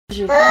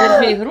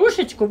Держи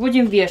игрушечку,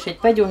 будем вешать.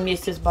 Пойдем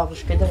вместе с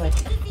бабушкой, давай.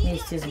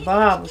 Вместе с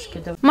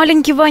бабушкой, давай.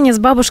 Маленький Ваня с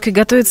бабушкой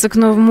готовится к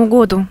Новому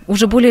году.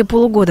 Уже более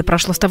полугода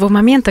прошло с того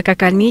момента,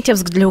 как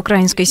Альметьевск для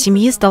украинской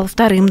семьи стал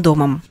вторым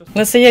домом. В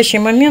настоящий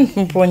момент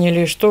мы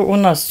поняли, что у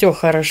нас все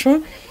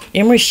хорошо,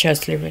 и мы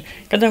счастливы.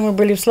 Когда мы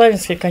были в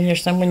Славянске,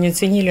 конечно, мы не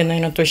ценили,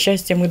 наверное, то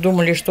счастье. Мы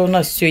думали, что у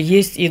нас все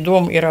есть, и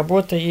дом, и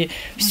работа, и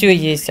все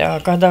есть. А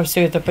когда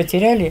все это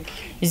потеряли,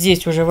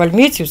 здесь уже в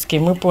Альметьевске,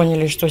 мы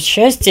поняли, что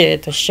счастье,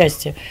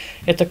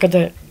 это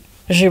когда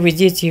живы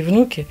дети и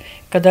внуки,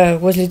 когда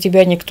возле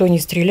тебя никто не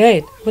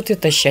стреляет, вот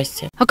это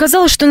счастье.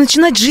 Оказалось, что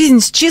начинать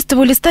жизнь с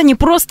чистого листа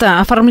непросто.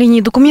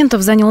 Оформление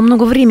документов заняло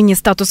много времени.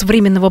 Статус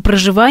временного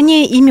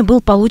проживания ими был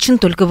получен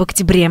только в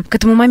октябре. К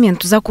этому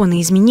моменту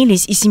законы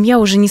изменились, и семья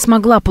уже не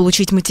смогла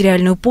получить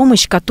материальную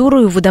помощь,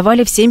 которую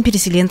выдавали всем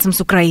переселенцам с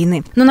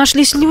Украины. Но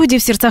нашлись люди,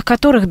 в сердцах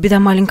которых беда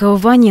маленького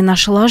Вани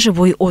нашла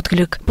живой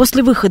отклик.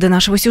 После выхода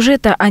нашего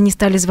сюжета они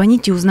стали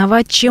звонить и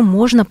узнавать, чем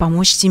можно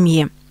помочь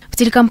семье. В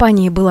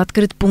телекомпании был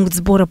открыт пункт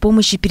сбора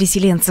помощи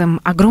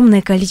переселенцам.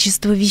 Огромное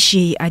количество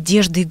вещей,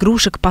 одежды,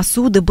 игрушек,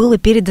 посуды было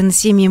передано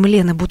семьям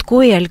Лены Будко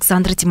и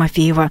Александра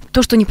Тимофеева.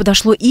 То, что не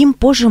подошло им,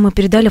 позже мы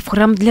передали в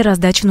храм для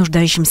раздачи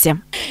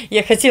нуждающимся.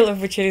 Я хотела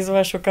бы через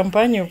вашу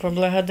компанию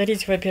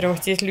поблагодарить,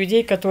 во-первых, тех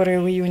людей,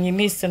 которые в июне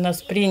месяце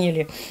нас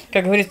приняли,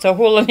 как говорится,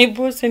 голыми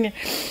боссами,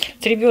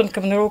 с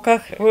ребенком на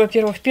руках.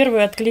 Во-первых,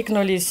 первые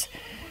откликнулись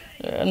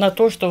на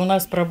то, что у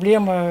нас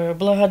проблема.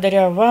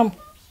 Благодаря вам,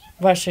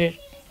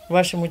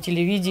 вашему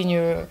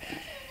телевидению,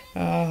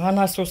 о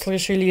нас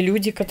услышали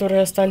люди,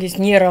 которые остались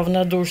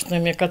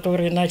неравнодушными,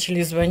 которые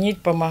начали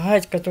звонить,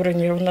 помогать, которые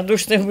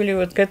неравнодушны были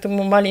вот к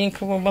этому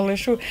маленькому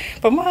малышу.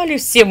 Помогали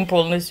всем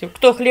полностью.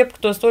 Кто хлеб,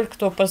 кто соль,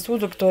 кто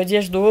посуду, кто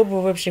одежду,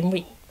 обувь. В общем,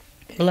 мы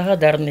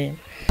благодарны.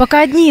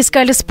 Пока одни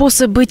искали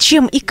способы,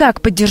 чем и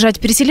как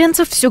поддержать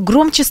переселенцев, все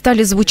громче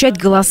стали звучать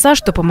голоса,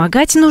 что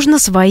помогать нужно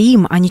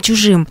своим, а не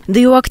чужим. Да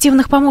и у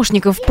активных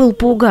помощников пыл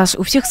поугас,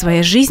 у всех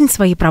своя жизнь,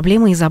 свои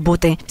проблемы и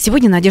заботы.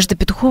 Сегодня Надежда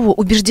Петухова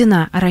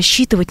убеждена,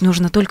 рассчитывать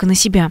нужно только на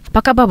себя.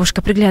 Пока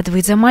бабушка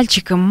приглядывает за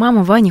мальчиком,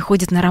 мама Вани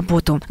ходит на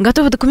работу.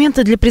 Готовы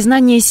документы для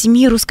признания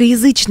семьи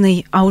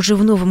русскоязычной, а уже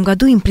в новом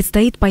году им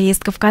предстоит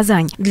поездка в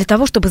Казань для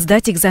того, чтобы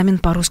сдать экзамен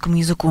по русскому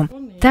языку.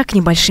 Так,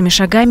 небольшими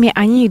шагами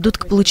они идут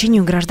к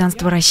получению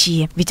гражданства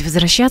России, ведь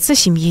возвращаться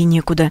семье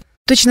некуда.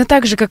 Точно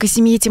так же, как и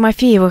семье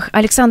Тимофеевых,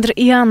 Александр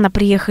и Анна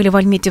приехали в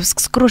Альметьевск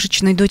с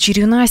крошечной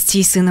дочерью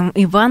Настей, сыном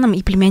Иваном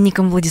и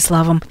племянником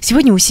Владиславом.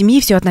 Сегодня у семьи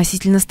все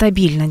относительно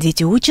стабильно.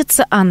 Дети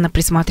учатся, Анна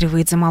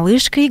присматривает за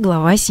малышкой,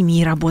 глава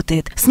семьи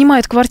работает.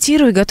 Снимают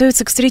квартиру и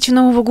готовятся к встрече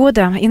Нового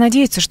года. И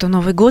надеются, что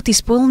Новый год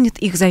исполнит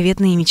их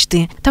заветные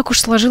мечты. Так уж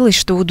сложилось,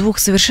 что у двух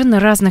совершенно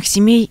разных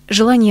семей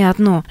желание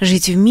одно –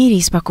 жить в мире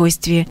и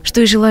спокойствии,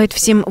 что и желают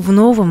всем в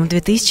новом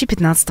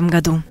 2015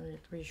 году.